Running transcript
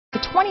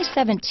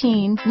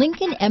2017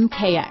 Lincoln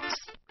MKX.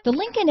 The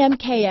Lincoln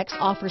MKX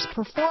offers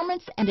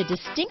performance and a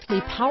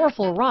distinctly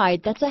powerful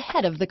ride that's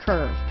ahead of the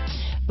curve.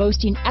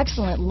 Boasting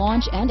excellent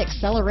launch and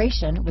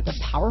acceleration with a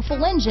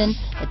powerful engine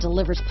that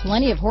delivers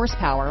plenty of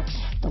horsepower,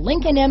 the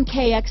Lincoln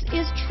MKX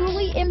is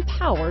truly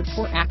empowered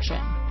for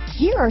action.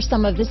 Here are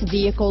some of this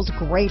vehicle's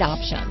great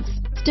options: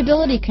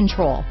 stability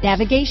control,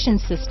 navigation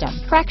system,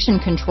 traction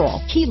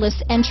control,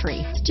 keyless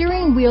entry,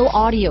 steering wheel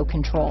audio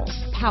controls,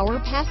 power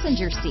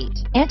passenger seat,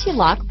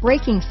 anti-lock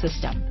braking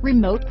system,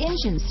 remote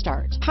engine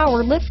start,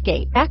 power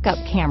liftgate, backup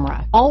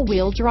camera,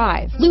 all-wheel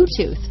drive,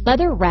 Bluetooth,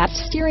 leather-wrapped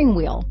steering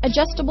wheel,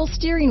 adjustable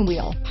steering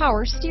wheel,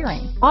 power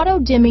steering,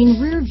 auto-dimming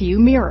rear view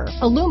mirror,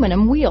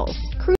 aluminum wheels,